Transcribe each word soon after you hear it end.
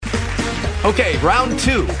Okay, round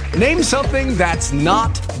two. Name something that's not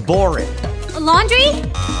boring. A laundry?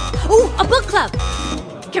 Ooh, a book club.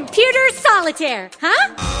 Computer solitaire,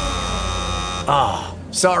 huh? Ah,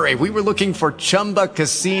 sorry, we were looking for Chumba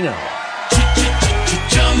Casino.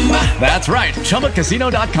 That's right,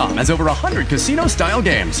 ChumbaCasino.com has over 100 casino-style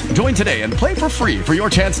games. Join today and play for free for your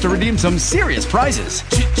chance to redeem some serious prizes.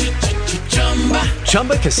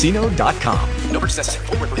 ChumbaCasino.com. No purchase necessary.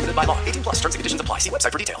 Void where prohibited by law. 18 plus. Terms and conditions apply. See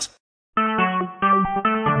website for details.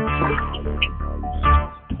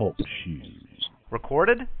 Talk shoes.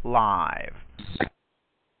 Recorded live.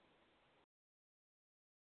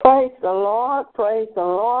 Praise the Lord, praise the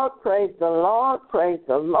Lord, praise the Lord, praise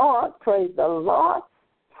the Lord, praise the Lord,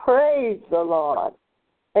 praise the Lord.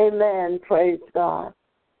 Amen, praise God.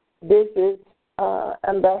 This is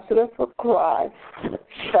Ambassador for Christ,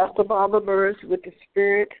 Pastor Barbara Burris with the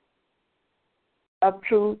Spirit of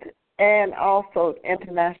Truth and also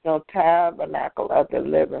International Tabernacle of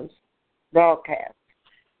Deliverance broadcast.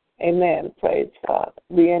 Amen, praise God.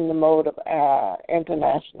 We're in the mode of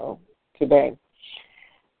international today.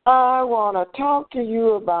 I want to talk to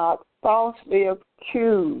you about falsely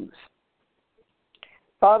accused.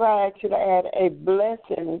 Father, I ask you to add a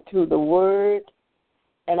blessing to the word,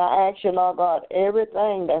 and I ask you, Lord God,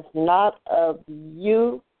 everything that's not of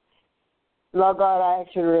you, Lord God, I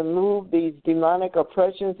ask you to remove these demonic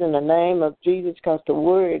oppressions in the name of Jesus, because the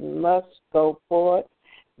word must go forth.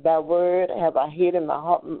 Thy word have I hid in my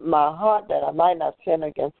heart that I might not sin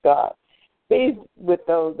against God. Be with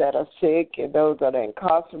those that are sick and those that are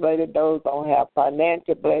incarcerated, those that don't have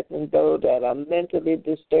financial blessings, those that are mentally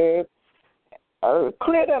disturbed.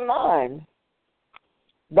 Clear their mind.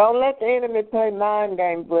 Don't let the enemy play mind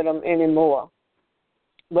games with them anymore,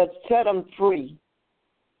 but set them free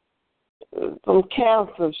from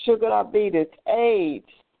cancer, sugar diabetes, AIDS,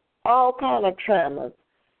 all kind of traumas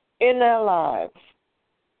in their lives.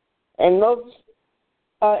 And most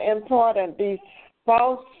important, these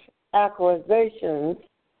false accusations,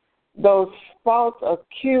 those false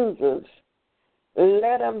accusers,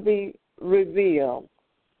 let them be revealed.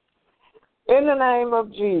 In the name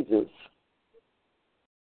of Jesus.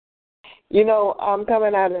 You know, I'm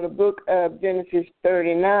coming out of the book of Genesis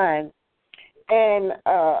 39, and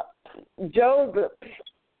Joseph,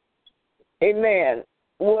 amen,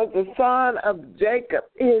 was the son of Jacob,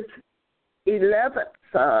 his 11th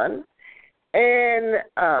son, and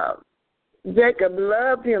Jacob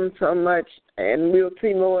loved him so much, and we'll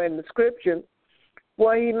see more in the scripture,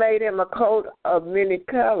 where he made him a coat of many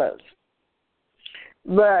colors.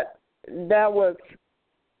 But there was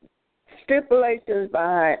stipulations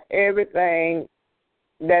behind everything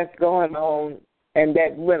that's going on and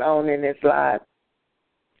that went on in his life,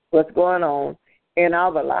 what's going on in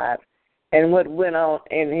our lives, and what went on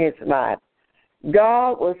in his life.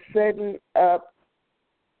 God was setting up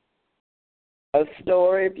a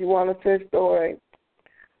story, if you want to say story,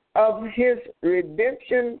 of his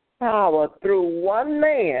redemption power through one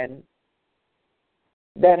man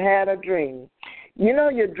that had a dream. You know,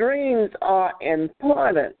 your dreams are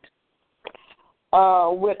important.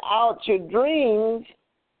 Without your dreams,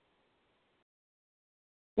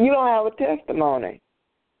 you don't have a testimony.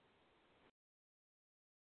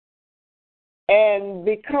 And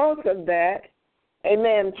because of that,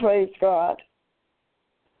 amen, praise God,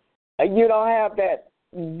 you don't have that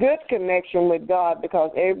good connection with God,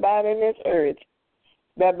 because everybody in this earth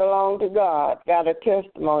that belong to God got a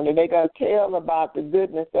testimony. They're going to tell about the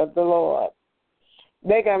goodness of the Lord.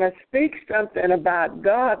 They're going to speak something about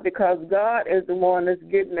God, because God is the one that's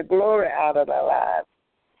getting the glory out of their lives.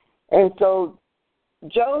 And so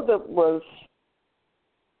Joseph was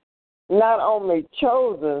not only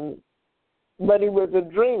chosen, but he was a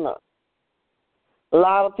dreamer. A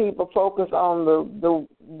lot of people focus on the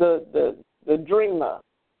dreamer,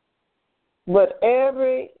 but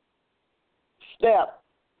every step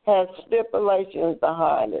has stipulations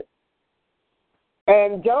behind it.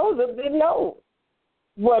 And Joseph didn't know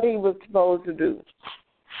what he was supposed to do.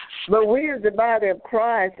 But we as the body of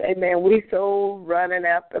Christ, amen, we so running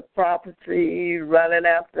after prophecy, running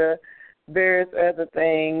after various other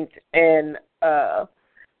things, and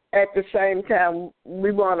at the same time,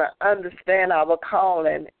 we want to understand our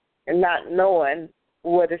calling and not knowing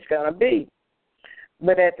what it's going to be.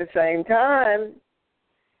 But at the same time,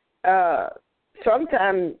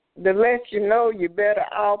 sometimes the less you know, you're better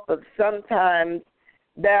off. But sometimes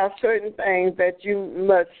there are certain things that you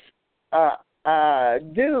must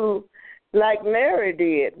do, like Mary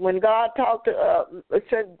did. When God talked to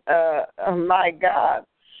said, my God,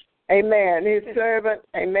 amen, his servant,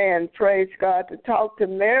 amen, praise God, to talk to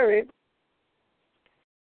Mary,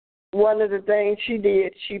 one of the things she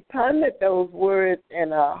did, she pondered those words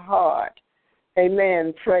in her heart.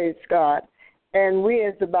 Amen. Praise God. And we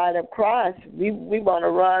as the body of Christ, we want to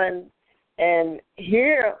run and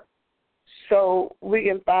hear so we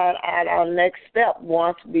can find out our next step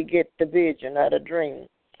once we get the vision or the dream.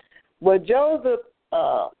 Well, Joseph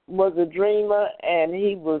was a dreamer, and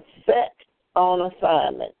he was set on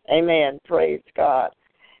assignment. Amen. Praise God.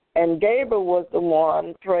 And Gabriel was the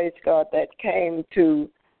one, praise God, that came to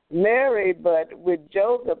Mary, but with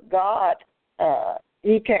Joseph, God,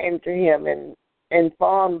 he came to him and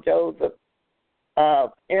informed Joseph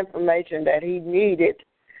of information that he needed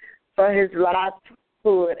for his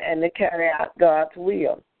livelihood and to carry out God's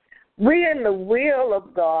will. We're in the will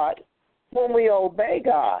of God when we obey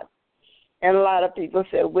God. And a lot of people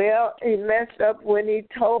say, well, he messed up when he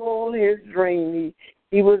told his dream.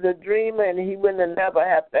 He was a dreamer, and he wouldn't have never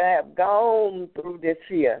have to have gone through this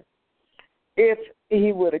here if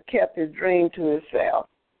he would have kept his dream to himself.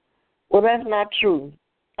 Well, that's not true.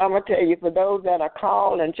 I'm going to tell you, for those that are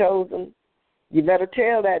called and chosen, you better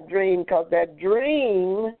tell that dream, because that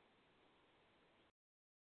dream,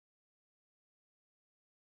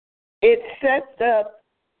 it sets up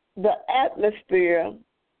the atmosphere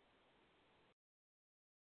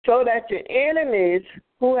so that your enemies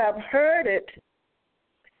who have heard it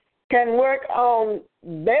can work on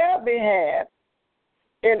their behalf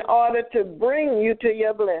in order to bring you to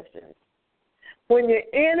your blessings. When your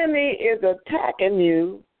enemy is attacking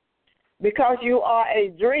you because you are a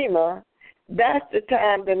dreamer, that's the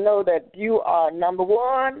time to know that you are, number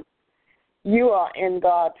one, you are in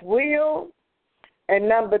God's will, and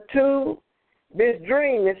number two, this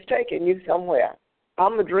dream is taking you somewhere.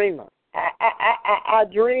 I'm a dreamer. I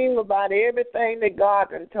dream about everything that God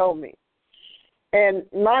has told me. And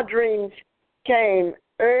my dreams came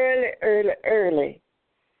early.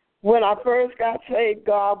 When I first got saved,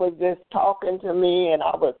 God was just talking to me, and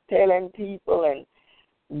I was telling people and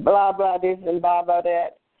blah, blah, this and blah, blah,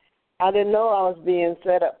 that. I didn't know I was being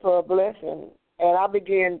set up for a blessing, and I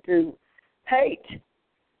began to hate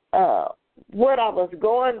what I was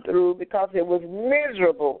going through because it was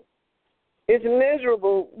miserable. It's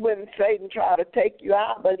miserable when Satan tries to take you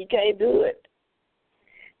out, but he can't do it.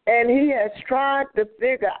 And he has tried to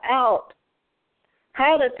figure out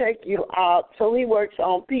how to take you out, so he works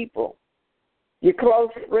on people, your close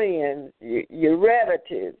friends, your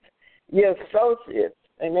relatives, your associates,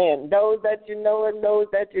 amen, those that you know and those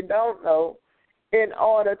that you don't know, in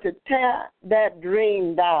order to tear that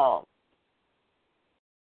dream down.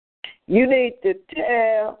 You need to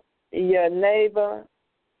tell your neighbor,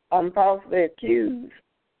 I'm falsely accused.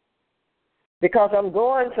 Because I'm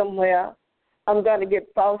going somewhere, I'm going to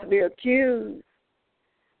get falsely accused.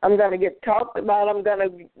 I'm going to get talked about. I'm going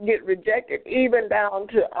to get rejected, even down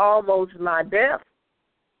to almost my death.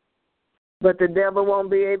 But the devil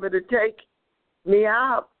won't be able to take me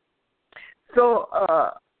out. So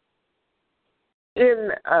in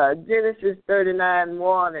Genesis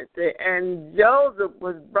 39:1, it says, and Joseph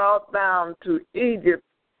was brought down to Egypt,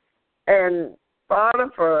 and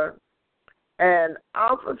Potiphar, an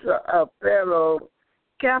officer of Pharaoh,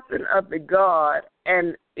 captain of the guard,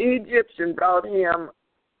 and Egyptian brought him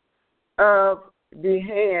of the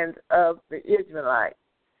hands of the Israelites,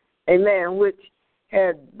 a man which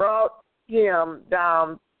had brought him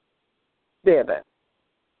down thither.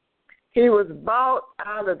 He was bought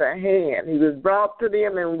out of the hand. He was brought to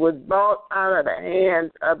them and was bought out of the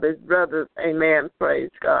hands of his brothers. Amen.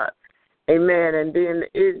 Praise God. Amen. And then the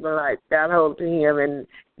Israelites got hold of him, and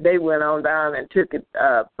they went on down and took it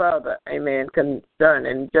further. Amen.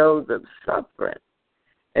 Concerning Joseph's suffering.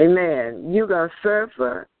 Amen. You're going to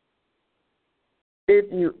suffer if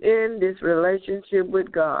you end this relationship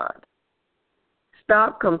with God.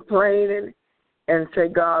 Stop complaining and say,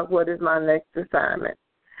 God, what is my next assignment?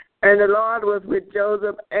 And the Lord was with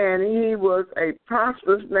Joseph, and he was a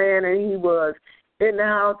prosperous man, and he was in the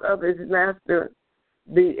house of his master,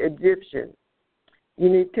 the Egyptian. You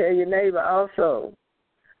need to tell your neighbor also,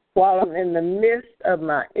 while I'm in the midst of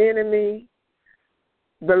my enemy,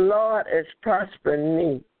 the Lord is prospering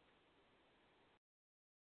me.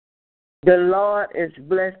 The Lord is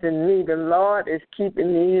blessing me. The Lord is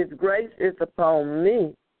keeping me. His grace is upon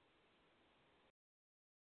me.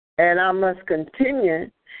 And I must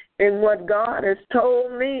continue in what God has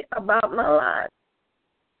told me about my life.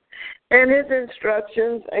 And his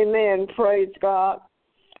instructions, amen, praise God,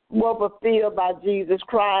 were fulfilled by Jesus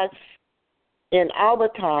Christ in our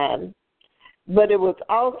time, but it was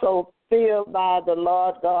also filled by the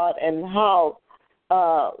Lord God and how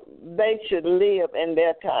they should live in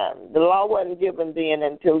their time. The law wasn't given then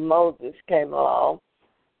until Moses came along,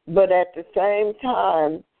 but at the same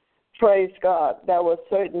time, praise God, there were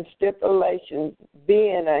certain stipulations,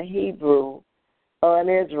 being a Hebrew or an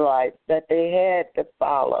Israelite, that they had to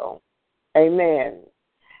follow. Amen.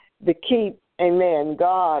 To keep, amen,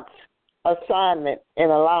 God's assignment in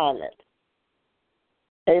alignment.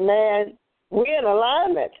 Amen. We're in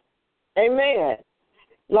alignment. Amen.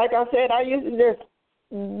 Like I said, I used to just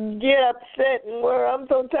get upset and where I'm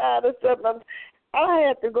so tired of stuff. I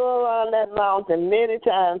had to go around that mountain many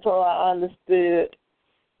times so I understood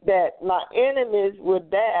that my enemies were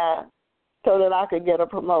there so that I could get a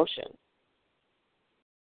promotion.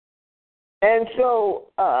 And so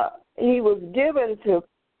he was given to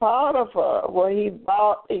Potiphar, where he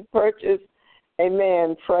purchased,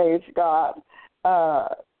 amen, praise God,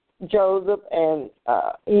 Joseph, and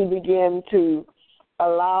he began to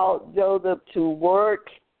allow Joseph to work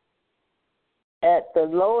at the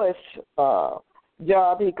lowest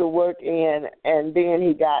job he could work in, and then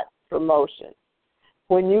he got promotion.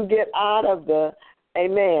 When you get out of the,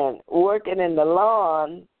 amen, working in the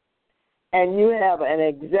lawn, and you have an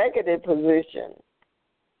executive position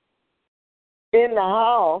in the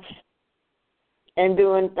house and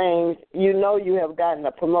doing things, you know you have gotten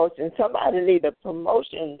a promotion. Somebody need a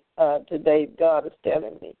promotion today, God is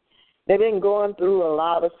telling me. They've been going through a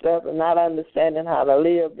lot of stuff and not understanding how to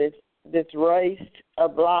live this race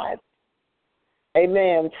of life.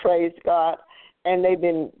 Amen, praise God. And they've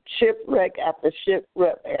been shipwreck after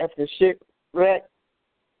shipwreck after shipwreck.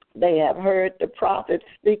 They have heard the prophets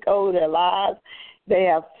speak over their lives. They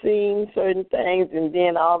have seen certain things, and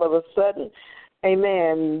then all of a sudden,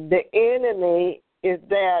 amen, the enemy is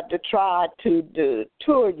there to try to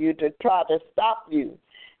detour you, to try to stop you,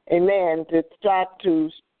 amen, to try to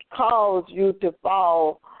cause you to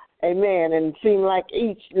fall, amen, and it seems like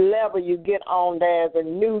each level you get on, there's a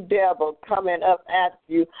new devil coming up at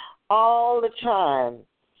you all the time.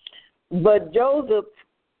 But Joseph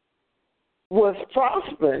was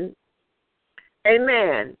prospering,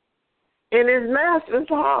 amen, in his master's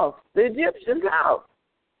house, the Egyptian's house.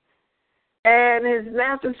 And his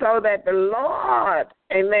master saw that the Lord,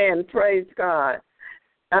 amen, praise God,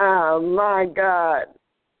 my God,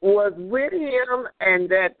 was with him, and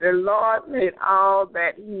that the Lord made all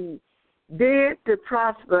that he did to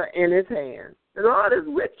prosper in his hands. The Lord is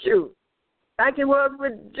with you, like he was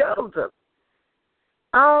with Joseph.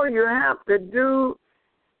 All you have to do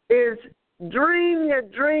is dream your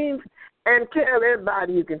dreams and tell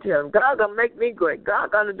everybody you can tell them. God going to make me great.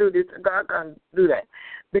 God going to do this and God going to do that.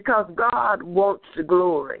 Because God wants the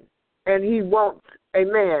glory. And he wants,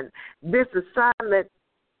 amen, this assignment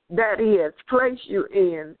that he has placed you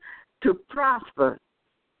in to prosper.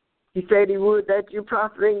 He said he would that you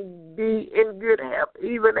prosper and be in good health,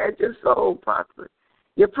 even as your soul prospers.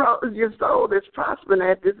 Your soul is prospering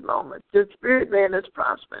at this moment. Your spirit man is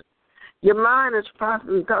prospering. Your mind is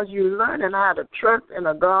prospering because you're learning how to trust in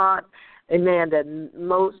a God, amen, that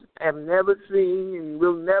most have never seen and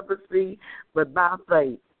will never see, but by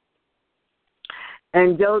faith.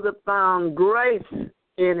 And Joseph found grace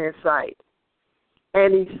in his sight,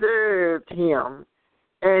 and he served him,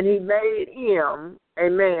 and he made him,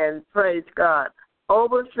 amen, praise God,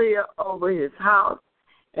 overseer over his house,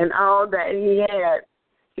 and all that he had,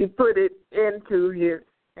 he put it into his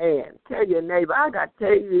hand. Tell your neighbor, I got to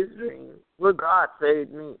tell you this dream, what God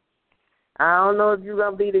saved me. I don't know if you're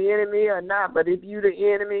going to be the enemy or not, but if you're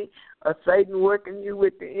the enemy or Satan working you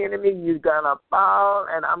with the enemy, you're going to fall,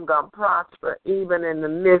 and I'm going to prosper even in the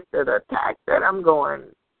midst of the attack that I'm going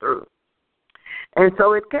through. And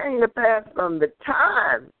so it came to pass from the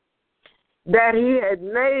time that he had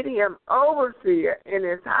made him overseer in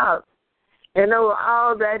his house and over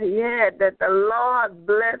all that he had, that the Lord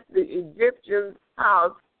blessed the Egyptian's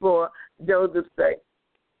house for Joseph's sake.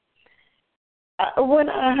 When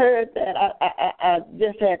I heard that, I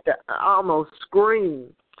just had to almost scream,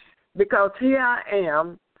 because here I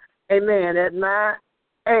am, amen, at my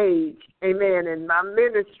age, amen, in my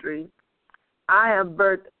ministry, I have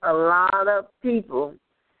birthed a lot of people,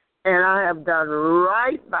 and I have done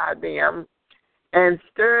right by them and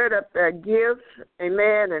stirred up their gifts,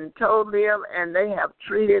 amen, and told them, and they have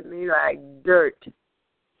treated me like dirt.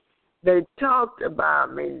 They talked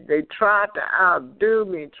about me. They tried to outdo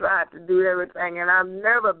me, tried to do everything, and I've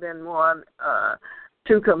never been one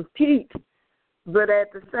to compete. But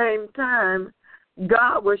at the same time,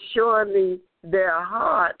 God was showing me their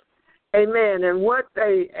heart, amen, and what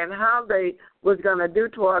they and how they was going to do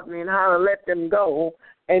toward me and how to let them go,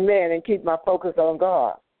 amen, and keep my focus on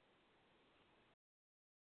God.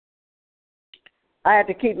 I had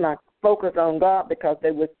to keep my focus on God because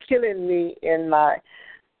they were killing me in my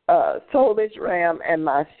soulish realm and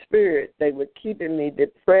my spirit. They were keeping me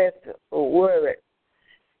depressed or worried.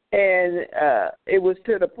 And it was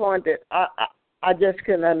to the point that I just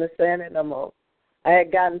couldn't understand it no more. I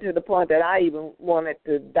had gotten to the point that I even wanted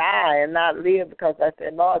to die and not live because I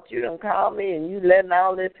said, Lord, you done called me and you letting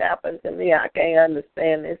all this happen to me. I can't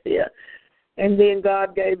understand this here. And then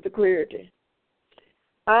God gave the clarity.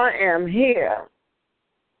 I am here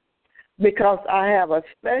because I have a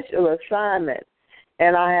special assignment,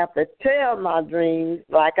 and I have to tell my dreams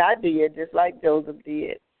like I did, just like Joseph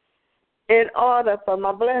did, in order for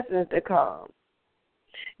my blessings to come.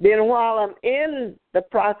 Then while I'm in the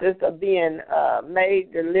process of being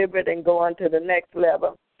made delivered and going to the next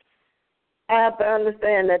level, I have to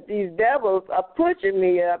understand that these devils are pushing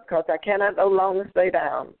me up because I cannot no longer stay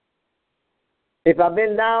down. If I've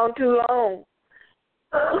been down too long,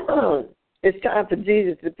 it's time for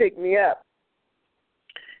Jesus to pick me up.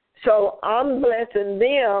 So I'm blessing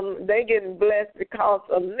them. They getting blessed because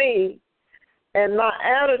of me. And my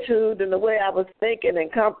attitude and the way I was thinking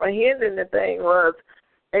and comprehending the thing was,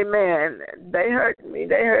 amen, they hurt me.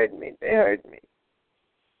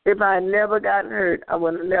 If I had never gotten hurt, I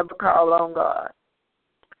would have never called on God.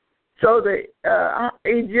 So the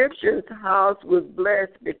Egyptian's house was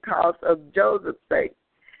blessed because of Joseph's sake.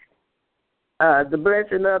 The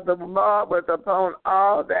blessing of the Lord was upon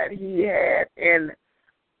all that he had in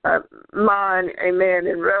mind, amen,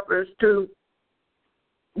 in reference to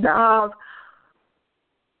the house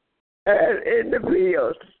in the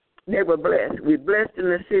fields. They were blessed. We blessed in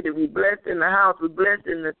the city. We blessed in the house. We blessed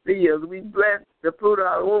in the fields. We blessed the fruit of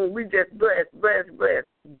our womb. We just blessed.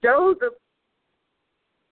 Joseph,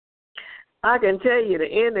 I can tell you the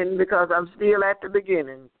ending because I'm still at the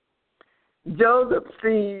beginning. Joseph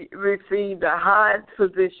received the highest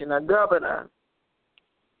position, a governor,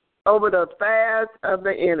 over the affairs of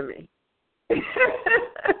the enemy.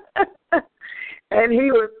 And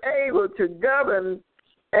he was able to govern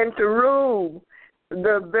and to rule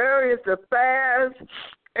the various affairs,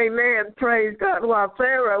 amen, praise God, while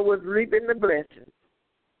Pharaoh was reaping the blessings.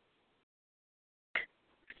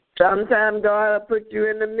 Sometimes God will put you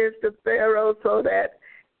in the midst of Pharaoh so that,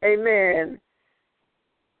 amen,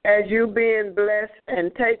 as you being blessed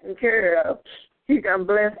and taken care of, he can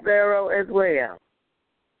bless Pharaoh as well.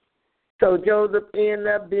 So Joseph ended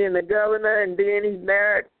up being the governor, and then he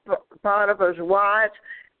married Potiphar's wife,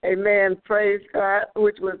 amen, praise God,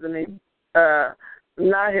 which was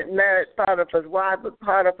not his married Potiphar's wife, but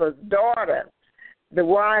Potiphar's daughter, the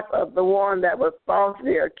wife of the one that was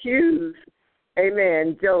falsely accused,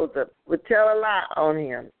 amen, Joseph, would tell a lie on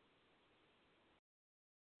him.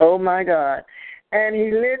 Oh, my God. And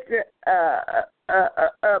he lifted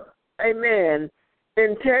up, amen,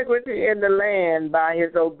 integrity in the land by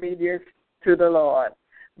his obedience to the Lord.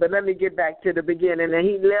 But let me get back to the beginning. And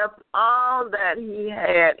he left all that he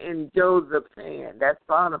had in Joseph's hand. That's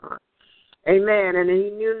Potiphar. Amen. And he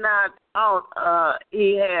knew not how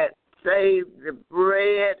he had saved the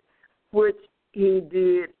bread which he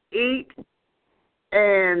did eat.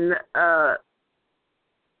 And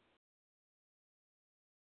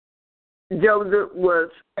Joseph was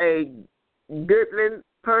a goodly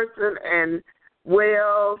person and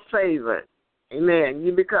well-favored. Amen.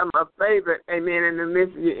 You become a favorite, amen, in the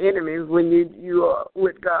midst of your enemies when you are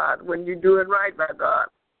with God, when you're doing right by God.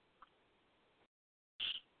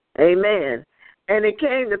 Amen. And it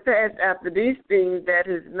came to pass after these things that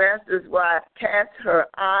his master's wife cast her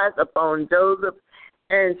eyes upon Joseph,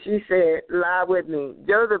 and she said, lie with me.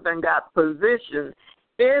 Joseph then got position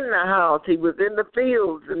in the house. He was in the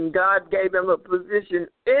fields, and God gave him a position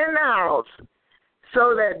in the house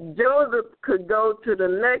so that Joseph could go to the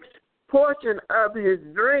next portion of his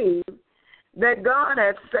dream that God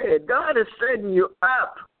had said. God is setting you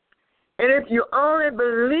up. And if you only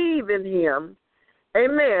believe in him,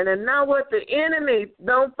 amen, and now what the enemy,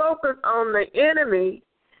 don't focus on the enemy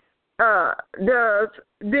does,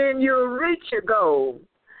 then you'll reach your goal.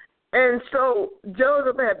 And so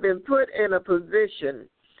Joseph had been put in a position,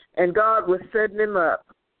 and God was setting him up,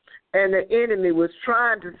 and the enemy was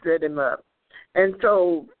trying to set him up. And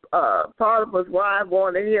so Potiphar's wife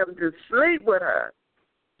wanted him to sleep with her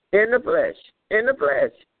in the flesh.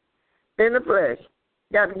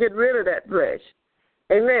 Got to get rid of that flesh.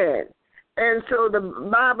 Amen. And so the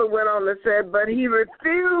Bible went on to say, but he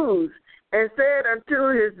refused and said unto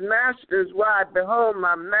his master's wife, behold,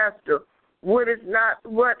 my master, what is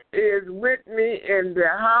with me in the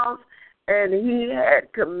house? And he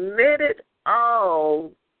had committed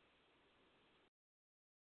all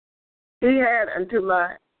he had unto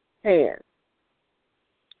my hand.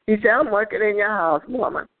 He said, I'm working in your house,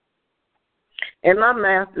 woman. And my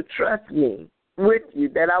master trusts me with you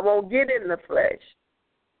that I won't get in the flesh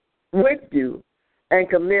with you and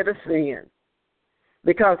commit a sin.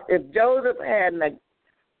 Because if Joseph hadn't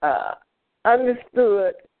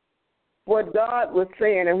understood what God was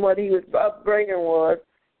saying and what he was upbringing was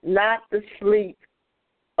not to sleep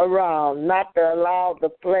around, not to allow the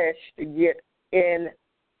flesh to get in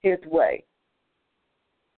his way.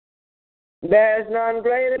 There's none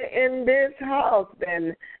greater in this house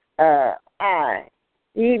than I.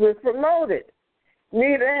 He was promoted.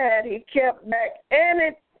 Neither had he kept back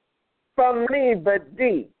any from me but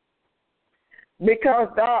thee, because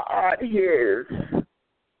thou art his.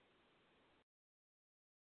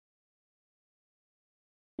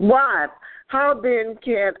 Why? How then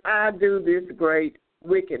can I do this great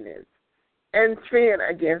wickedness and sin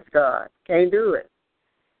against God? Can't do it.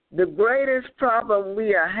 The greatest problem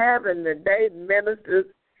we are having today, ministers,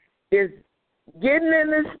 is getting in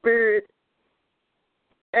the spirit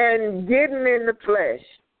and getting in the flesh.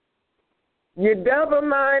 You're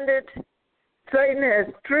double-minded. Satan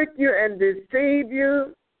has tricked you and deceived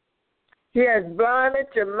you. He has blinded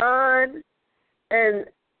your mind, and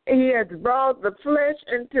he has brought the flesh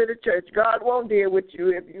into the church. God won't deal with you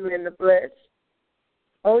if you're in the flesh.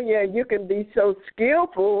 Oh, yeah, you can be so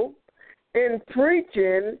skillful in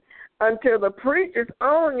preaching until the preachers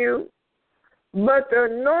own you, but the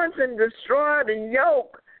anointing destroys the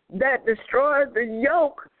yoke that destroys the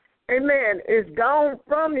yoke, amen, is gone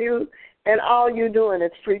from you, and all you're doing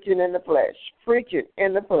is preaching in the flesh, preaching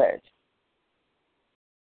in the flesh.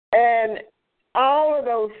 And all of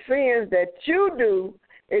those sins that you do,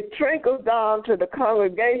 it trickles down to the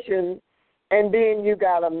congregation, and then you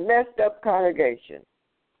got a messed up congregation.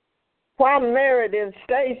 Why Mary didn't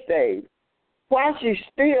stay saved? Why she's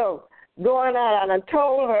still going out? And I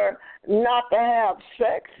told her not to have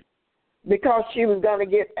sex because she was going to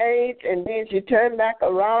get AIDS, and then she turned back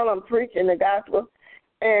around and preaching the gospel,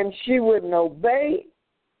 and she wouldn't obey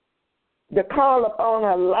the call upon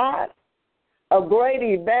her life, a great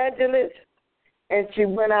evangelist, and she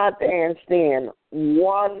went out there and sinned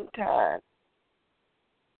one time.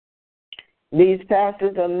 These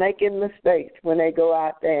pastors are making mistakes when they go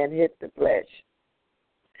out there and hit the flesh.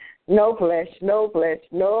 No flesh, no flesh,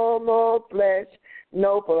 no more flesh,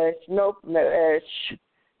 no flesh, no flesh,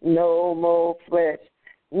 no more flesh,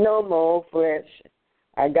 no more flesh.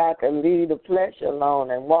 I got to leave the flesh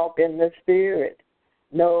alone and walk in the spirit.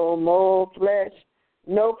 No more flesh,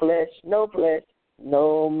 no flesh, no flesh,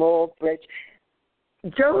 no more flesh.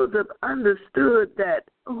 Joseph understood that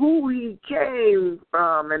who he came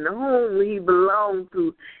from and whom he belonged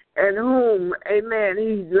to and whom, amen,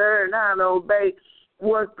 he learned how to obey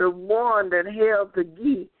was the one that held the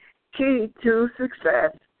key to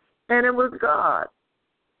success, and it was God.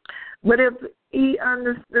 But if he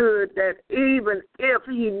understood that even if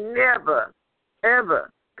he never,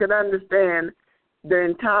 ever could understand the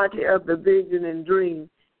entirety of the vision and dream,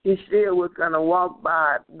 he still was going to walk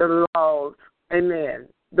by the laws, amen,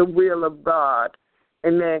 the will of God,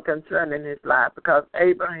 amen, concerning his life, because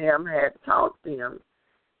Abraham had taught him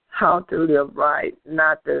how to live right,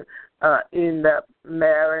 not to end up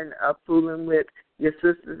marrying or fooling with your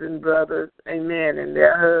sisters and brothers, amen, and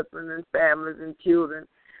their husbands and families and children,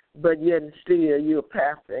 but yet and still you're a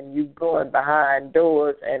pastor and you going behind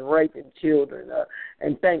doors and raping children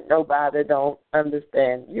and think nobody don't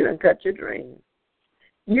understand. You done cut your dream.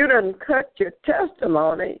 You done cut your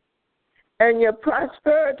testimony, and your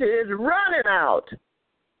prosperity is running out.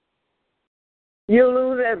 You'll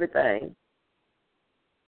lose everything.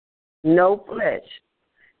 No flesh.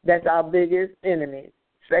 That's our biggest enemy,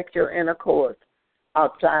 sexual intercourse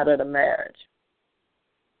outside of the marriage.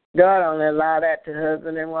 God only allow that to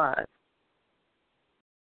husband and wife.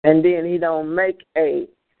 And then he don't make a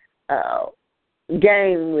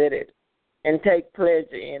game with it and take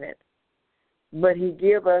pleasure in it. But he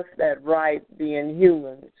give us that right, being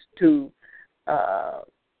humans, to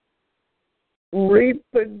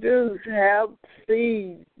reproduce, have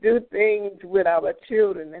seeds, do things with our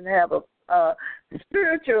children, and have a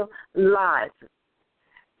spiritual life.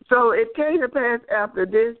 So it came to pass after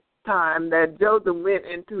this time that Joseph went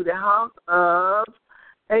into the house of,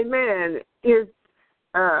 amen, his,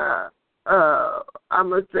 I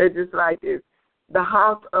must say just like this, the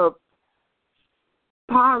house of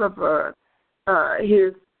Potiphar,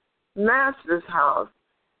 his master's house,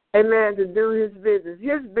 amen, to do his business.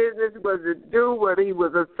 His business was to do what he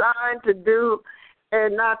was assigned to do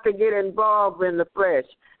and not to get involved in the flesh.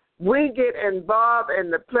 We get involved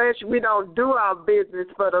in the flesh. We don't do our business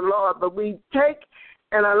for the Lord, but we take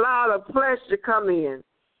and allow the flesh to come in.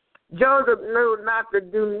 Joseph knew not to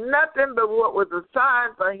do nothing but what was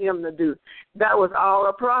assigned for him to do. That was all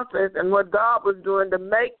a process, and what God was doing to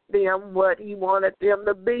make them what he wanted them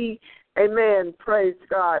to be. Amen. Praise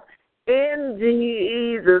God. in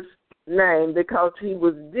Jesus' name, because he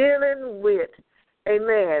was dealing with,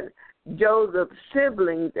 amen, Joseph's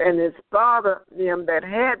siblings and his father, them that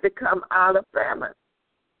had to come out of famine.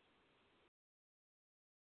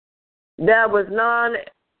 There was none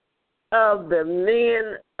of the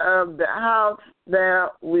men of the house there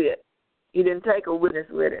with. He didn't take a witness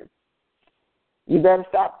with him. You better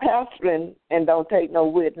stop pastoring and don't take no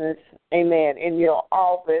witness, amen, in your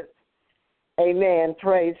office. Amen,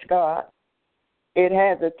 praise God. It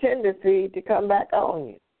has a tendency to come back on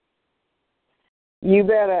you. You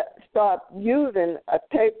better start using a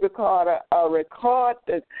tape recorder or record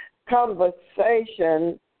the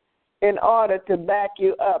conversation in order to back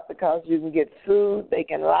you up, because you can get sued, they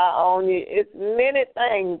can lie on you. It's many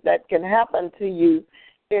things that can happen to you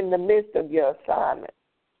in the midst of your assignment.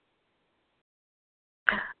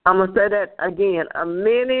 I'm going to say that again.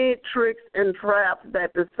 Many tricks and traps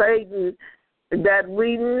that the Satan, that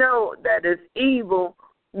we know that is evil,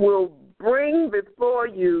 will bring before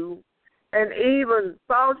you and even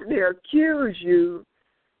falsely accuse you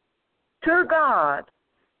to God,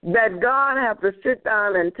 that God have to sit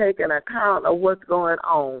down and take an account of what's going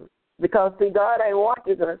on. Because, see, God ain't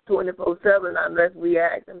watching us 24/7 unless we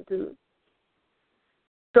ask him to.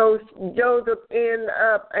 So Joseph ended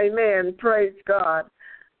up, amen, praise God,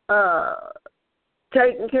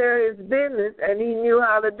 taking care of his business, and he knew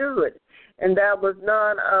how to do it. And there was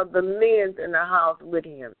none of the men in the house with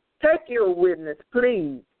him. Take your witness,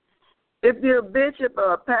 please. If you're a bishop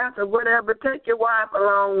or a pastor, whatever, take your wife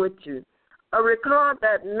along with you. Or record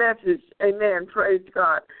that message, amen, praise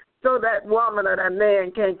God, so that woman or that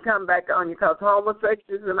man can't come back on you, because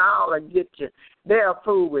homosexuals and all will get you. They'll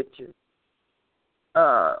fool with you.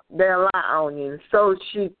 They'll lie on you. So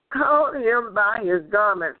she called him by his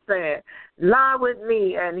garment, saying, lie with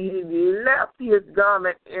me. And he left his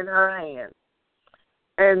garment in her hand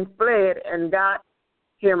and fled and got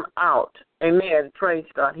him out. Amen. Praise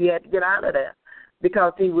God. He had to get out of there,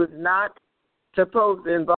 because he was not supposed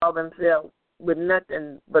to involve himself with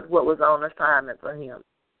nothing but what was on assignment for him.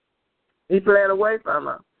 He fled away from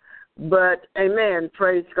her. But, amen,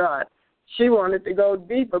 praise God, she wanted to go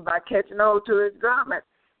deeper by catching hold to his garment.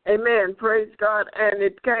 Amen, praise God. And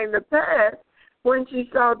it came to pass when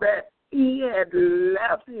she saw that he had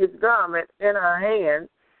left his garment in her hand,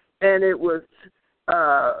 and it was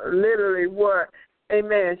literally where,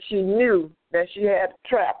 amen, she knew that she had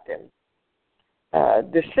trapped him.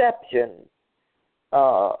 Deception,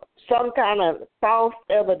 some kind of false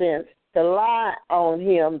evidence to lie on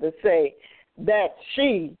him to say that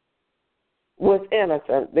she was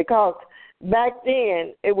innocent, because back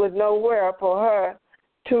then it was nowhere for her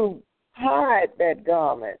to hide that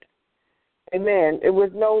garment. Amen. It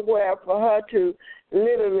was nowhere for her to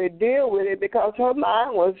literally deal with it, because her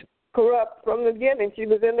mind was corrupt from the beginning. She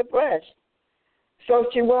was in the flesh. So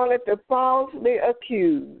she wanted to falsely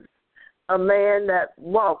accuse a man that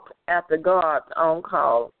walked after God's own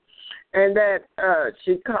call, and that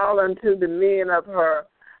she called unto the men of her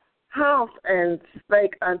house and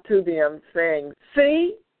spake unto them, saying,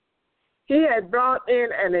 see, he had brought in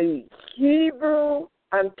a Hebrew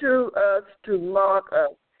unto us to mark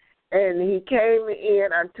us, and he came in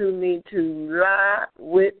unto me to lie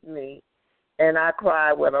with me, and I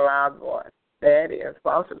cried with a loud voice. That is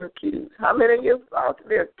falsely accused. How many of you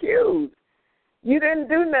falsely accused? You didn't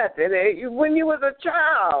do nothing. When you was a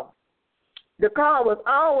child, the call was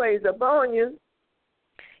always upon you.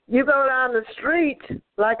 You go down the street,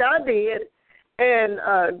 like I did, and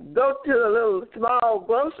go to a little small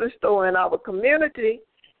grocery store in our community.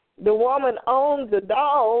 The woman owned the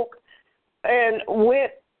dog and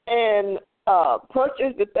went and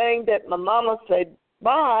purchased the thing that my mama said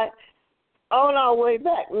buy. On our way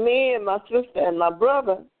back, me and my sister and my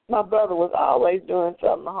brother was always doing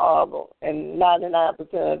something horrible, and 99% of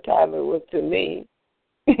the time it was to me.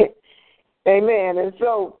 Amen. And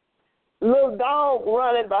so, little dog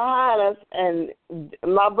running behind us, and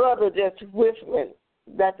my brother just whispering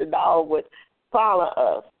that the dog would follow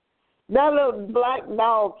us. That little black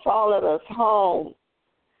dog followed us home.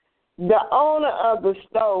 The owner of the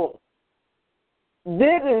store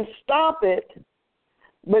didn't stop it,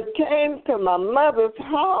 but came to my mother's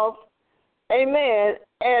house, amen,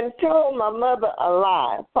 and told my mother a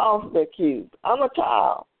lie, falsely accused. I'm a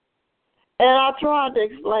child. And I tried to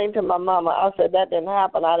explain to my mama. I said, that didn't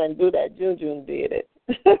happen. I didn't do that. June did it.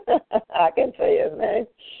 I can say his name.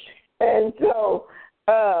 And so,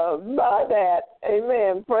 by that,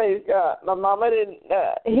 amen, praise God. My mama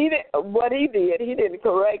what he did, he didn't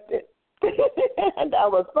correct it. And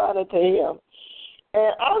that was funny to him.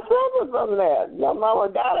 And I suffered from that. My mama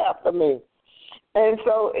got after me. And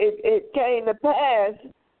so it came to pass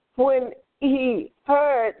when he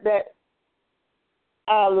heard that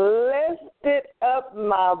I lifted up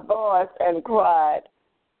my voice and cried,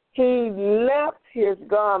 he left his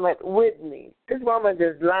garment with me. This woman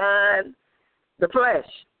just lined the flesh.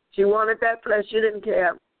 She wanted that flesh. She didn't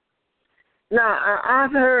care. Now,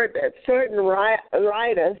 I've heard that certain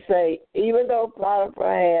writers say, even though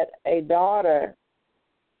Potiphar had a daughter,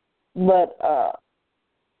 but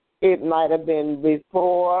it might have been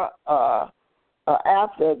before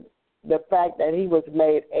after the fact that he was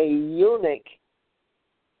made a eunuch,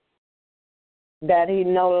 that he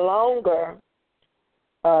no longer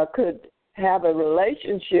could have a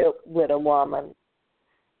relationship with a woman,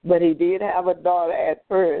 but he did have a daughter at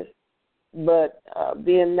first. But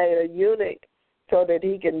being made a eunuch so that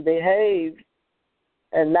he can behave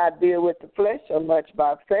and not deal with the flesh so much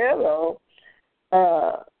by Pharaoh,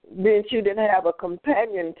 then she didn't have a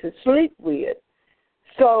companion to sleep with.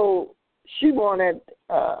 So she wanted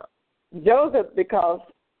Joseph because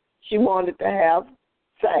she wanted to have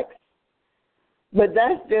sex. But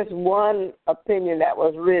that's just one opinion that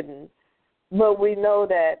was written. But we know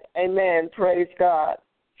that, amen, praise God,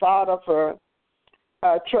 Potiphar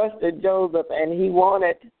trusted Joseph, and he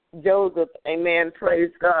wanted Joseph, amen, praise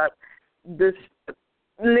God, to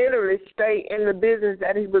literally stay in the business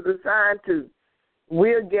that he was assigned to.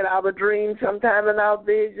 We'll get our dreams sometime in our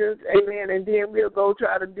visions, amen, and then we'll go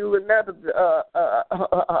try to do another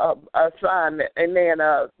assignment, amen,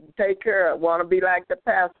 take care of, want to be like the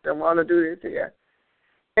pastor, want to do this here.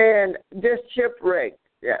 And just shipwrecked.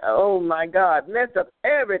 Yeah, oh, my God, mess up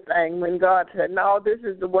everything when God said, no, this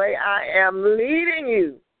is the way I am leading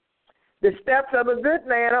you. The steps of a good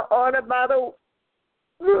man are ordered by the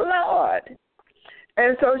Lord.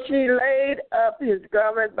 And so she laid up his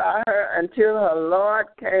garment by her until her Lord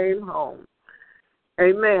came home.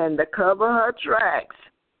 Amen. To cover her tracks,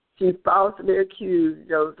 she falsely accused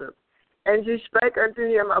Joseph. And she spake unto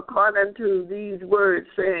him according to these words,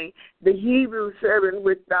 saying, the Hebrew servant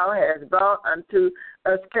which thou hast brought unto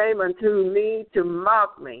us came unto me to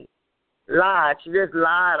mock me. Lied. She just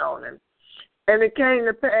lied on him. And it came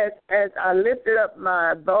to pass, as I lifted up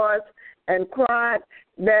my voice and cried,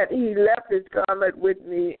 that he left his garment with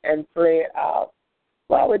me and fled out.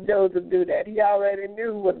 Why would Joseph do that? He already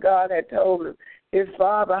knew what God had told him. His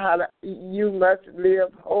father, you must live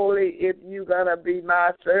holy if you're going to be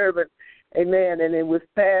my servant. Amen. And it was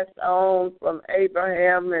passed on from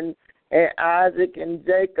Abraham and Isaac and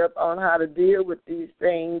Jacob on how to deal with these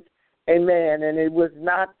things. Amen. And it was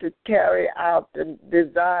not to carry out the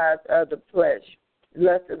desires of the flesh,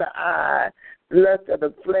 lust of the eye, lust of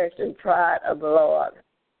the flesh, and pride of the Lord.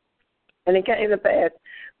 And it came to pass,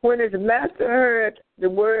 when his master heard the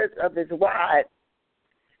words of his wife,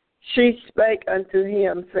 she spake unto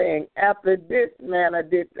him, saying, after this manner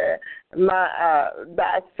did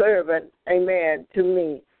thy servant, amen, to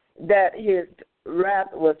me, that his wrath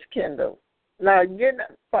was kindled. Now, getting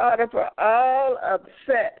Potiphar all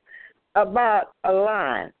upset about a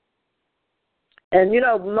lie. And,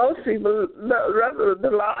 most people wrestle with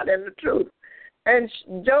the Lord and the truth. And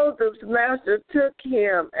Joseph's master took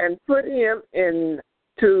him and put him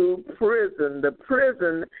into prison. The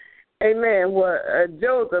prison, amen, where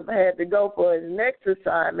Joseph had to go for his next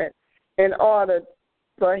assignment in order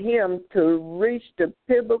for him to reach the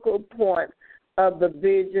pivotal point of the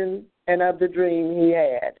vision and of the dream he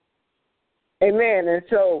had. Amen. And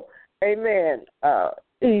so, amen,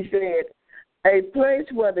 he said, a place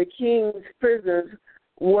where the king's prisoners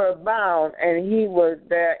were bound, and he was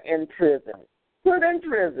there in prison. Put in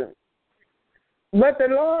prison. But the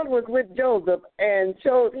Lord was with Joseph and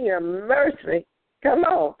showed him mercy. Come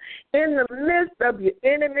on. In the midst of your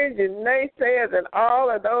enemies, your naysayers, and all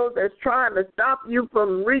of those that's trying to stop you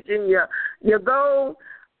from reaching your goal,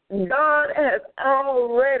 God has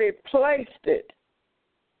already placed it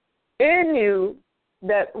in you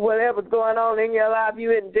that whatever's going on in your life,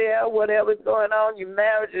 you in jail, whatever's going on, your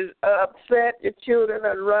marriage is upset, your children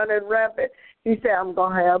are running rampant. He said, I'm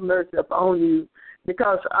going to have mercy upon you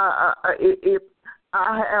because if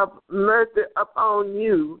I have mercy upon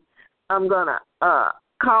you, I'm going to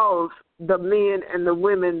cause the men and the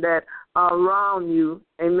women that are around you,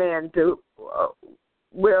 amen, to,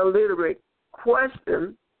 literally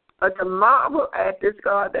question or to marvel at this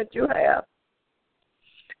God that you have.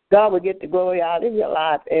 God will get the glory out of your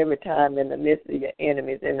life every time in the midst of your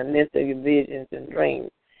enemies, in the midst of your visions and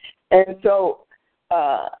dreams. And so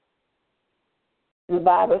the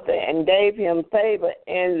Bible said, and gave him favor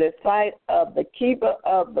in the sight of the keeper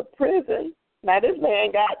of the prison. Now, this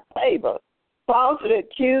man got favor. Falsely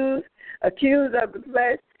accused of the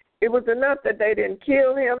flesh. It was enough that they didn't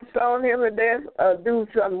kill him, stone him to death, or do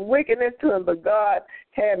some wickedness to him, but God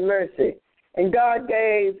had mercy. And God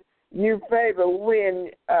gave you favor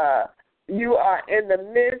when you are in the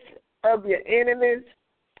midst of your enemies,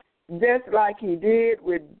 just like he did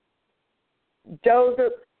with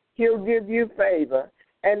Joseph. He'll give you favor.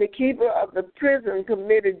 And the keeper of the prison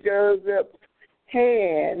committed Joseph's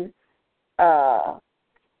hand to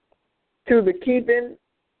the keeping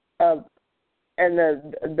of and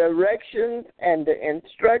the directions and the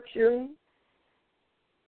instructions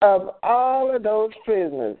of all of those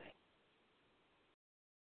prisoners.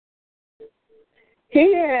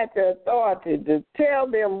 He had the authority to tell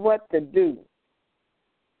them what to do,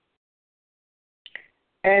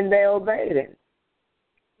 and they obeyed him.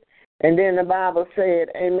 And then the Bible said,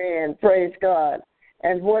 amen, praise God.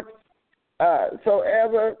 And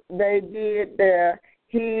whatsoever they did there,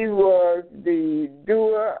 he was the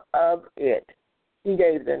doer of it. He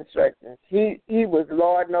gave the instructions. He was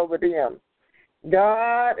lording over them.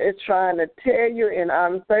 God is trying to tell you in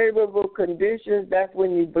unfavorable conditions, that's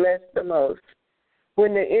when you bless the most.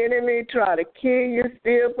 When the enemy try to kill you,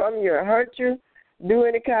 steal from you, hurt you, do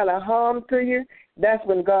any kind of harm to you, that's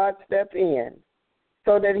when God steps in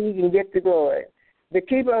so that he can get the glory. The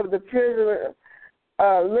keeper of the prison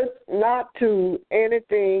looked not to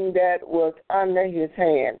anything that was under his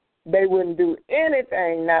hand. They wouldn't do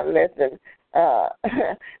anything not less than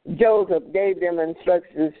Joseph gave them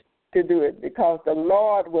instructions to do it, because the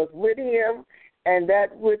Lord was with him, and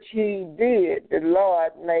that which he did, the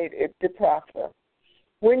Lord made it to prosper.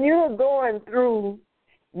 When you're going through,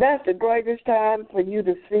 that's the greatest time for you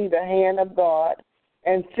to see the hand of God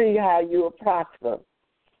and see how you will prosper.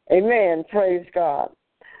 Amen. Praise God.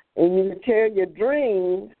 And you tell your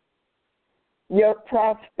dreams, your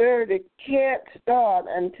prosperity can't start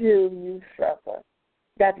until you suffer.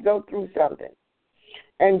 Got to go through something.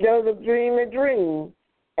 And Joseph dreamed a dream,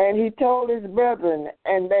 and he told his brethren,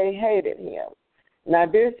 and they hated him. Now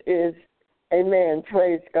this is, amen,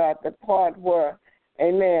 praise God, the part where,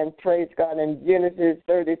 amen, praise God, in Genesis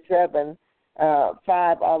 37,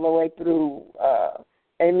 5 all the way through,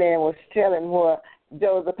 amen, was telling where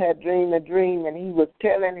Joseph had dreamed a dream, and he was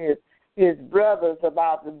telling his brothers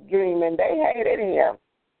about the dream, and they hated him.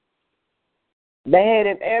 They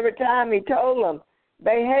hated him every time he told them.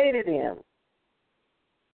 They hated him.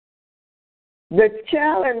 The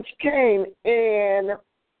challenge came in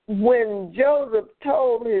when Joseph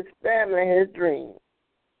told his family his dream.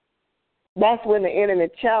 That's when the enemy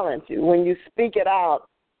challenged you, when you speak it out.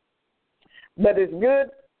 But it's good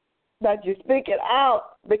that you speak it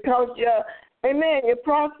out, because your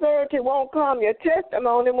prosperity won't come, your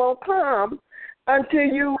testimony won't come until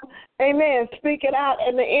you, amen, speak it out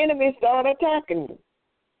and the enemy start attacking you.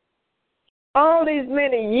 All these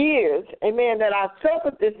many years, amen, that I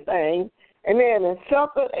suffered this thing, amen, and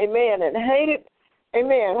suffered, amen, and hated,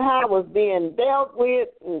 amen, how I was being dealt with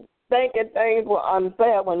and thinking things were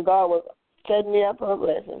unfair when God was setting me up for a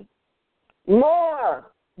blessing.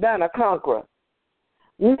 More than a conqueror.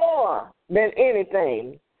 More than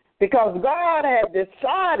anything. Because God had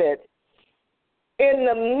decided in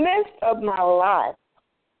the midst of my life,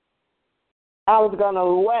 I was going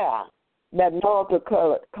to wear that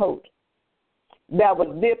multicolored coat that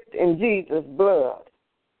was dipped in Jesus' blood.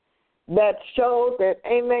 That showed that,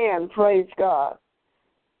 amen, praise God,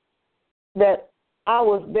 that I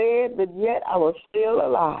was dead, but yet I was still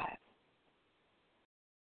alive.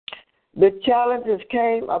 The challenges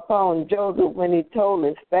came upon Joseph when he told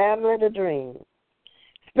his family the dream.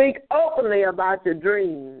 Speak openly about your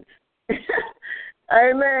dreams.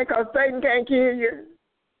 Amen, because Satan can't kill you.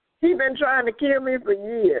 He's been trying to kill me for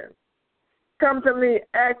years. Come to me,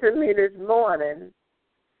 asking me this morning,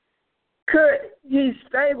 could he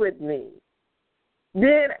stay with me?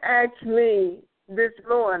 Then asked me this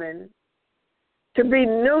morning to be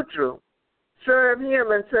neutral, serve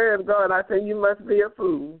him and serve God. I said, you must be a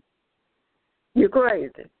fool. You're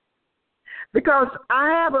crazy. Because I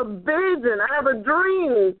have a vision, I have a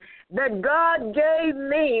dream that God gave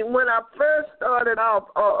me when I first started off.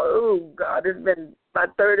 Oh God, it's been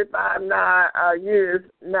about 35 years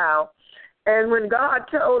now. And when God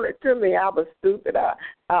told it to me, I was stupid.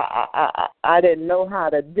 I didn't know how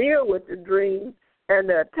to deal with the dream and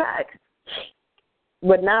the attacks.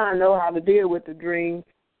 But now I know how to deal with the dream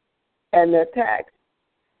and the attacks.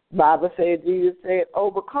 Bible said, Jesus said,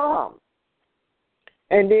 overcome.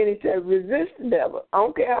 And then he said, resist the devil. I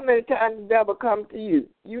don't care how many times the devil comes to you.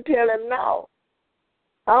 You tell him no.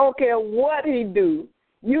 I don't care what he do.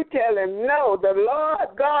 You tell him no. The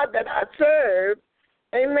Lord God that I serve,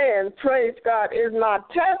 amen, praise God, is my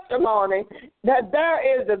testimony that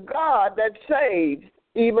there is a God that saves.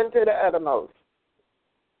 even to the uttermost.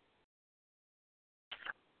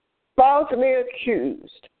 Falsely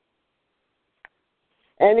accused.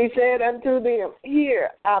 And he said unto them,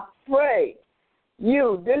 Hear, I pray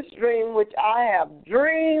you this dream which I have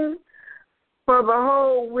dreamed, for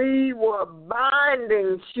behold, we were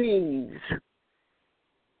binding sheaves,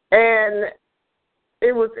 and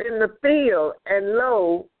it was in the field, and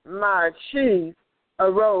lo, my sheaf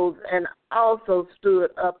arose and also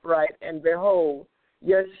stood upright, and behold,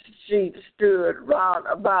 your sheep stood round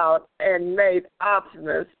about and made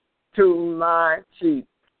obstinance to my sheep.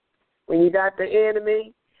 When you got the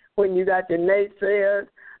enemy, when you got the naysayers,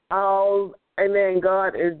 all, amen,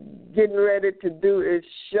 God is getting ready to do is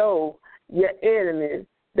show your enemies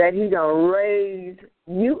that He's going to raise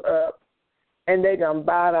you up and they're going to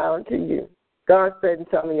bow down to you. God's setting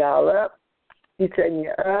some of y'all up. He's setting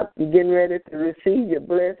you up. You're getting ready to receive your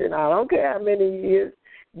blessing. I don't care how many years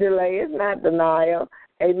delay. It's not denial.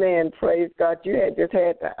 Amen. Praise God. You just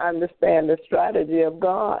had to understand the strategy of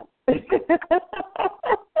God.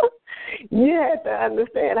 You have to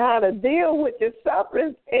understand how to deal with your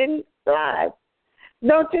sufferings in life.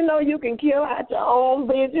 Don't you know you can kill out your own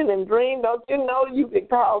vision and dream? Don't you know you can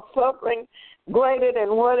cause suffering greater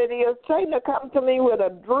than what it is? Satan will come to me with a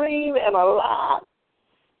dream and a lie.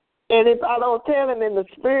 And if I don't tell him in the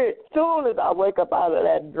spirit, soon as I wake up out of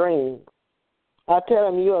that dream, I tell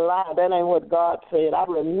him, you're a lie. That ain't what God said. I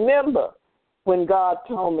remember when God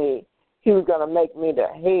told me He was going to make me the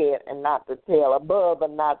head and not the tail, above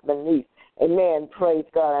and not beneath. Amen. Praise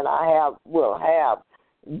God. And I will have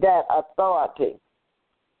that authority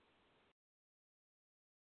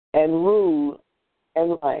and rule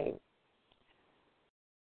and reign.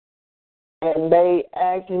 And they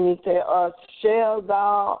asked him, he said, shall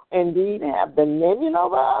thou indeed have dominion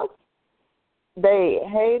over us? They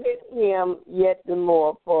hated him yet the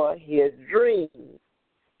more for his dreams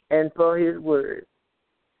and for his words.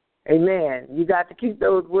 Amen. You got to keep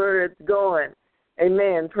those words going.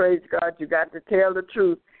 Amen. Praise God. You got to tell the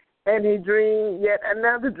truth. And he dreamed yet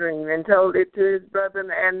another dream and told it to his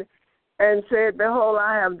brethren and said, Behold,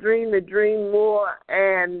 I have dreamed a dream more,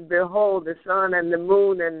 and behold, the sun and the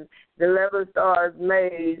moon and the 11 stars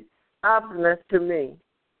made obstinate to me.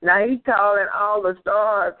 Now he's calling all the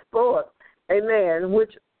stars forth, amen,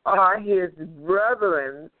 which are his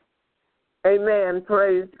brethren. Amen.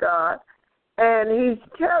 Praise God. And he's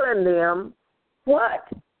telling them what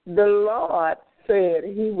the Lord said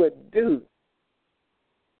He would do.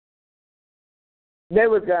 They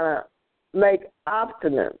were going to make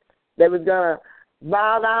obstinate. They were going to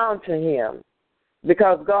bow down to Him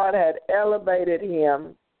because God had elevated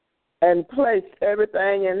him and placed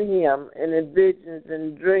everything in him in his visions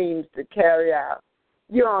and dreams to carry out.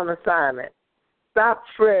 You're on assignment. Stop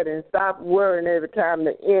fretting. Stop worrying every time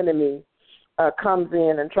the enemy comes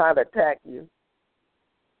in and try to attack you.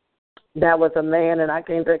 That was a man, and I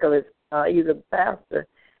can't think of his, he's a pastor,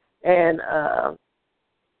 and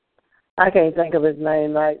I can't think of his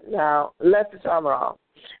name right now, Lester Summerall.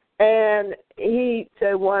 And he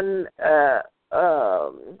said one,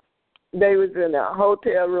 they was in a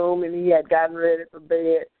hotel room, and he had gotten ready for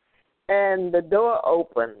bed, and the door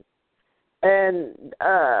opened, and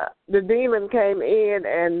the demon came in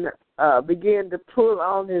and began to pull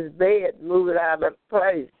on his bed, move it out of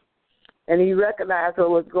place. And he recognized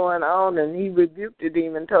what was going on, and he rebuked the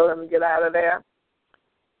demon, told him to get out of there.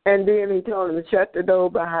 And then he told him to shut the door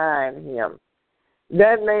behind him.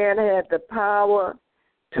 That man had the power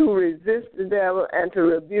to resist the devil and to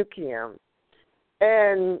rebuke him,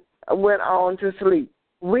 and went on to sleep.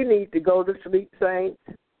 We need to go to sleep, saints.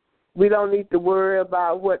 We don't need to worry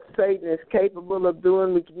about what Satan is capable of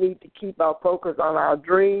doing. We need to keep our focus on our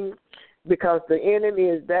dreams because the enemy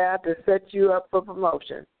is there to set you up for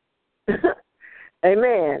promotion.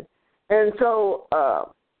 Amen. And so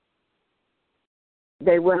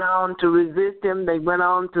they went on to resist him. They went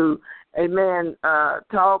on to,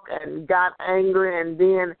 talk and got angry, and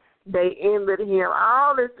then they envied him.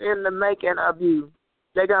 All this in the making of you.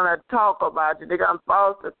 They're going to talk about you. They're going to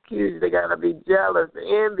false accuse you. They're going to be jealous,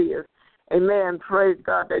 envious. Amen. Praise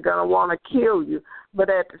God. They're going to want to kill you. But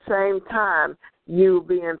at the same time, you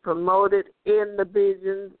being promoted in the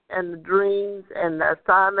visions and the dreams and the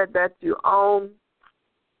assignment that you own,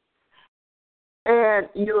 and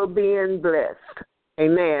you're being blessed.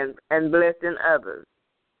 Amen. And blessing others.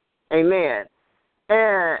 Amen.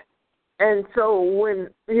 And so when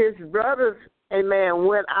his brothers, amen,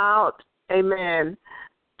 went out, amen,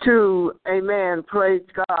 to, amen, praise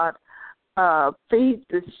God, feed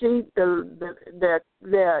the sheep,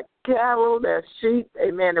 their cattle, their sheep,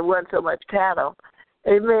 amen. There wasn't so much cattle.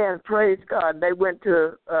 Amen, praise God. They went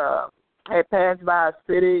to had passed by a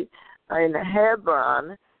city in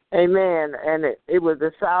Hebron, amen, and it was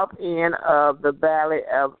the south end of the valley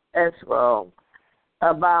of Esro,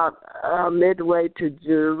 about midway to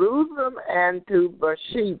Jerusalem and to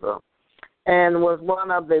Beersheba, and was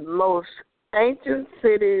one of the most ancient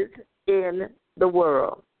cities in the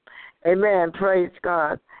world. Amen. Praise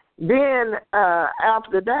God. Then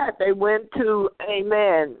after that, they went to,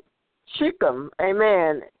 amen, Shechem.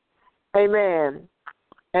 Amen. Amen.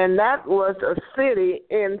 And that was a city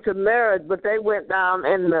in Samaria, but they went down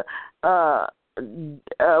in the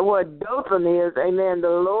what Dothan is, amen, the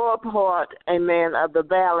lower part, amen, of the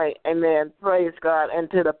valley, amen, praise God, and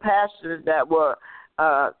to the pastures that were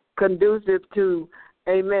conducive to,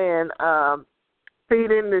 amen,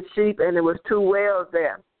 feeding the sheep, and there was 2 wells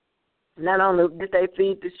there. Not only did they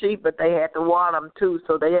feed the sheep, but they had to water them too,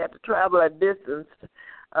 so they had to travel a distance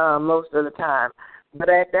most of the time. But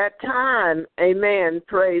at that time, amen,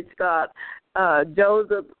 praise God,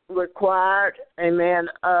 Joseph required, amen,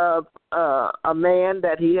 of a man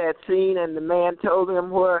that he had seen, and the man told him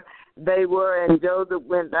where they were, and Joseph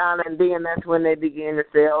went down, and then that's when they began to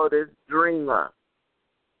say, oh, this dreamer.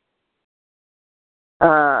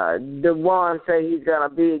 The one say he's going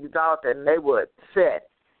to be exalted, and they were upset.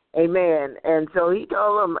 Amen. And so he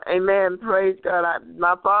told them, amen, praise God,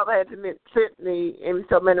 my father had to sit me in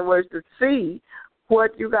so many words to see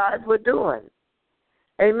what you guys were doing.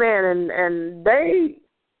 Amen. And they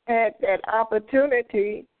had that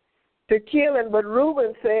opportunity to kill him, but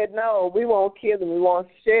Reuben said, no, we won't kill him. We won't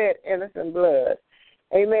shed innocent blood.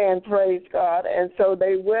 Amen. Praise God. And so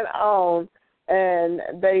they went on, and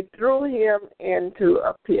they threw him into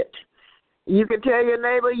a pit. You can tell your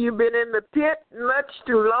neighbor you've been in the pit much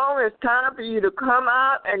too long. It's time for you to come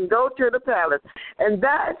out and go to the palace. And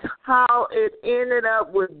that's how it ended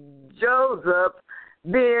up with Joseph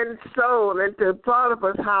being sold into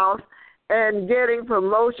Potiphar's house and getting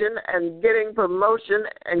promotion and getting promotion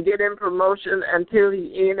and getting promotion until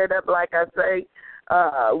he ended up, like I say,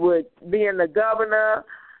 with being the governor,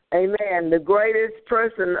 amen, the greatest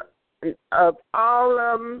person of all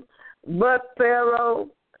of them but Pharaoh.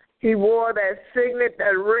 He wore that signet,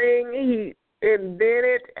 that ring. He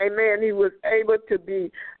invented, amen, he was able to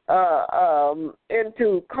be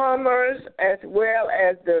into commerce as well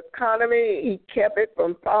as the economy. He kept it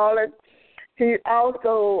from falling. He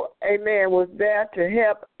also, amen, was there to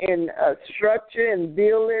help in structure and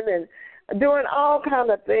building and doing all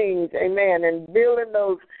kinds of things, amen, and building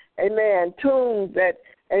those, amen, tombs that,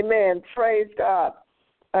 amen, praise God,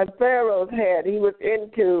 Pharaoh's had. He was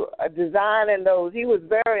into designing those. He was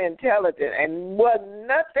very intelligent, and was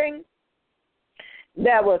nothing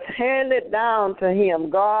that was handed down to him,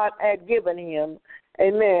 God had given him,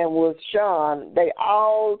 amen, was shown. They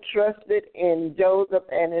all trusted in Joseph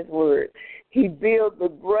and his word. He built the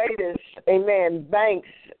greatest, amen, banks,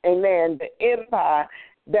 amen, the empire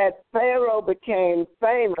that Pharaoh became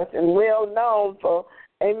famous and well known for,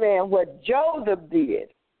 amen, what Joseph did,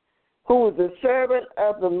 who was a servant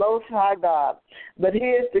of the Most High God. But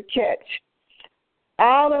here's the catch.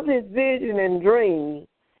 Out of his vision and dream,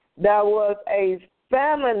 there was a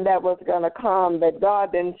famine that was going to come that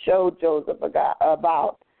God didn't show Joseph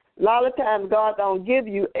about. A lot of times God don't give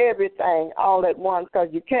you everything all at once because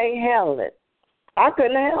you can't handle it. I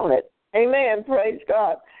couldn't handle it. Amen. Praise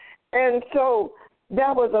God. And so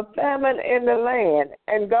there was a famine in the land,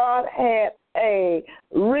 and God had a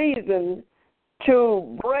reason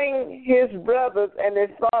to bring his brothers and his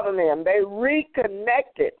father them. They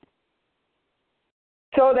reconnected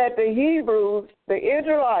so that the Hebrews, the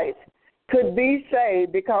Israelites, could be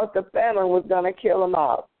saved because the famine was going to kill them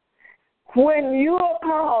out. When you are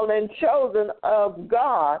called and chosen of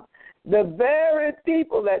God, the very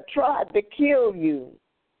people that tried to kill you,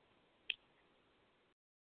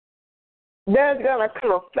 there's going to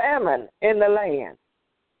come a famine in the land,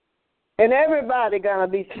 and everybody going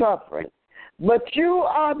to be suffering. But you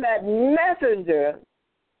are that messenger,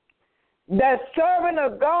 that servant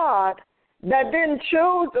of God that didn't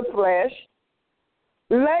choose the flesh.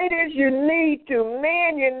 Ladies,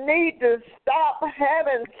 men, you need to stop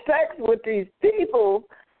having sex with these people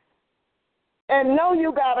and know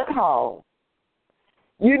you got a call.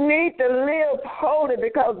 You need to live holy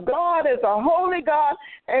because God is a holy God,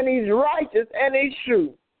 and he's righteous, and he's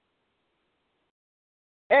true.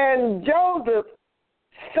 And Joseph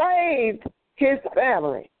saved his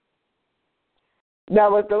family.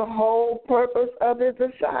 That was the whole purpose of his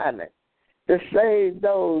assignment, to save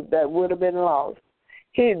those that would have been lost.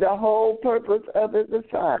 The whole purpose of his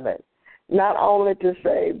assignment, not only to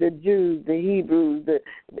save the Jews, the Hebrews, the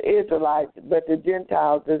Israelites, but the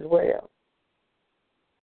Gentiles as well.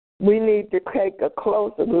 We need to take a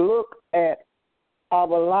closer look at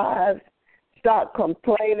our lives, stop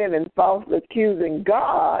complaining and falsely accusing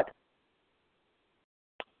God.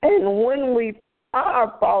 And when we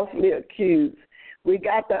are falsely accused, we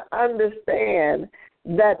got to understand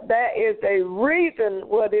that there is a reason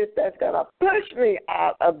what is that's going to push me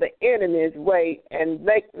out of the enemy's way and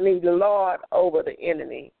make me Lord over the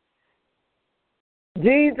enemy.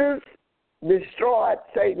 Jesus destroyed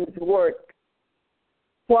Satan's work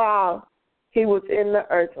while he was in the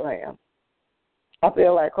earth realm. I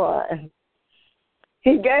feel like crying.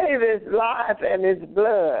 He gave his life and his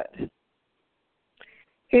blood.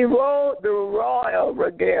 He rode the royal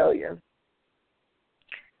regalia.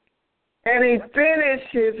 And he finished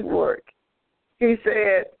his work. He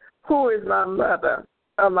said, who is my mother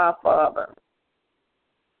or my father?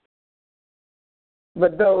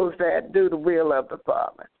 But those that do the will of the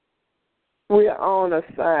Father. We are on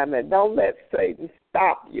assignment. Don't let Satan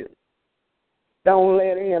stop you. Don't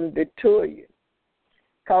let him detour you.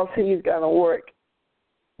 Because he's going to work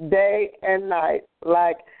day and night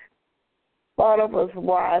like Potiphar's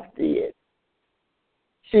wife did.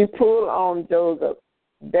 She pulled on Joseph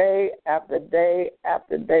day after day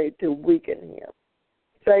after day to weaken him.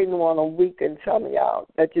 Satan want to weaken some of y'all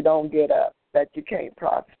that you don't get up, that you can't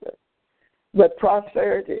prosper. But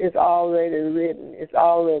prosperity is already written. It's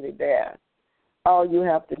already there. All you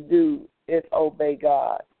have to do is obey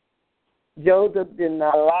God. Joseph did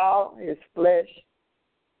not allow his flesh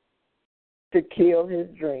to kill his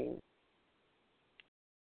dream.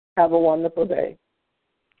 Have a wonderful day.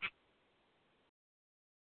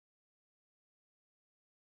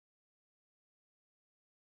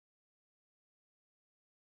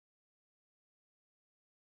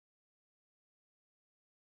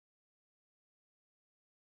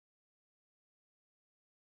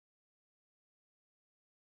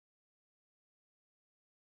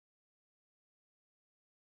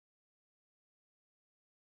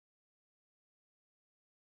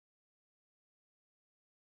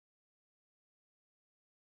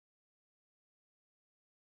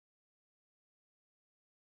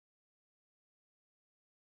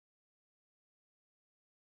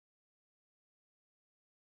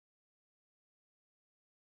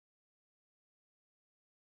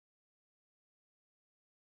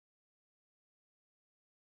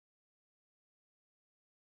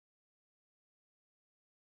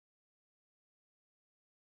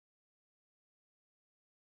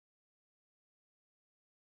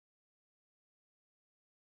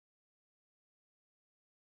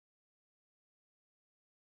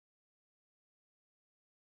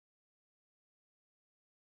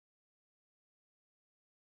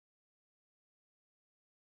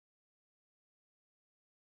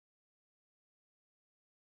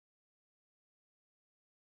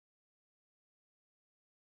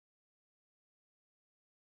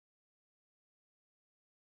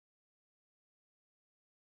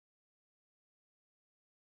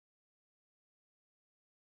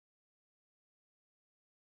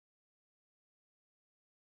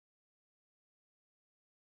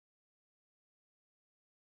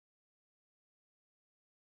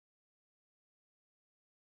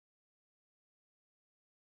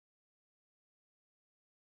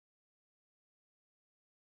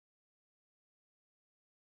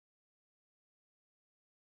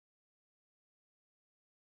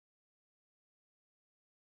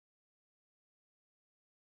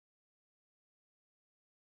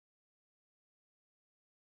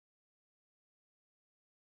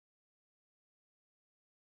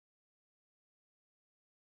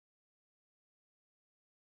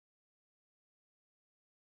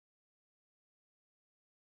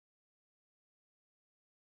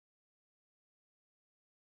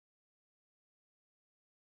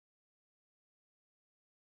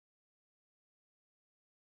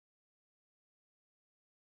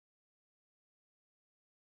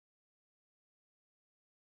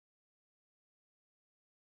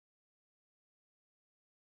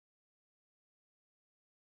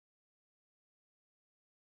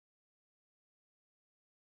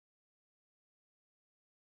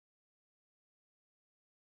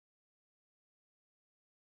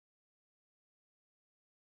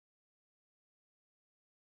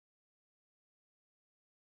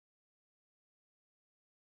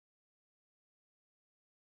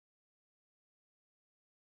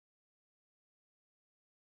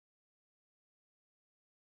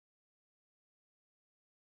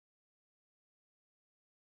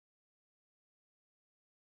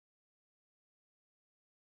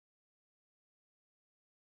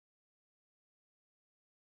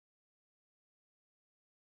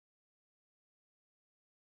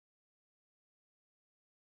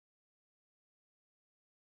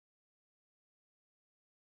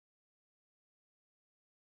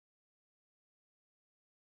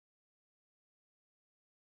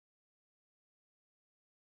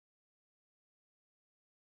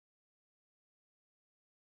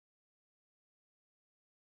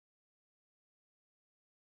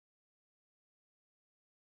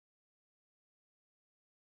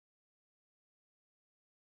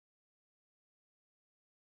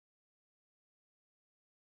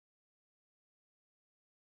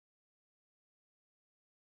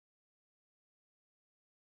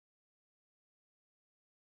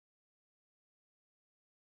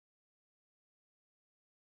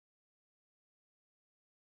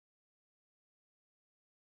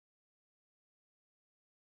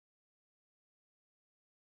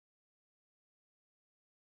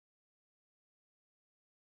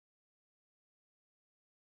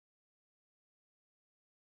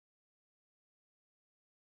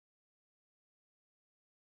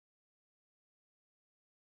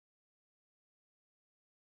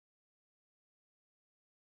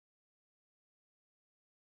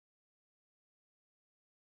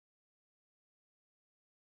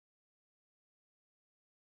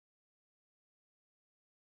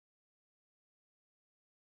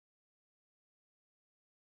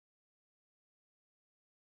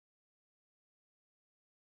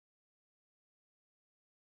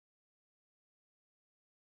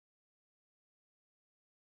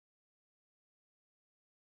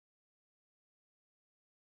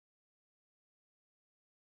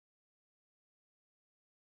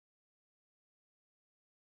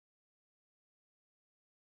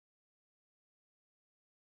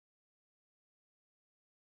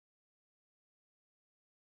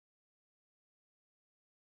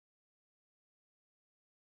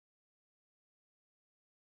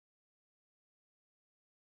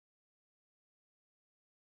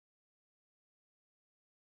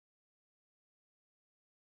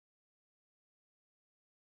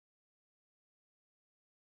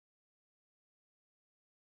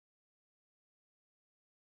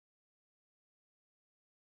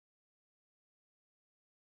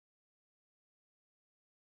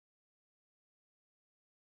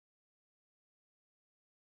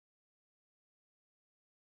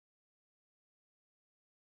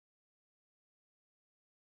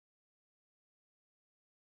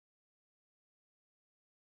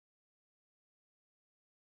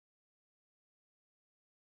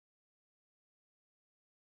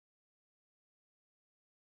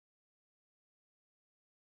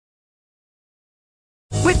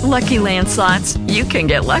 With Lucky Land Slots, you can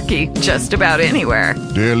get lucky just about anywhere.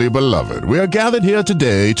 Dearly beloved, we are gathered here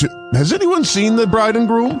today to... Has anyone seen the bride and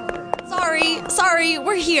groom? Sorry,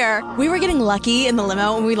 we're here. We were getting lucky in the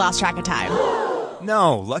limo and we lost track of time.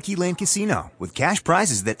 No, Lucky Land Casino, with cash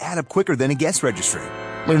prizes that add up quicker than a guest registry.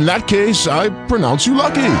 In that case, I pronounce you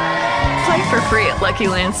lucky. Play for free at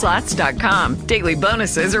LuckyLandSlots.com. Daily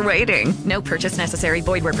bonuses are waiting. No purchase necessary.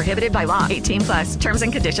 Void where prohibited by law. 18+. Terms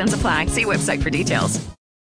and conditions apply. See website for details.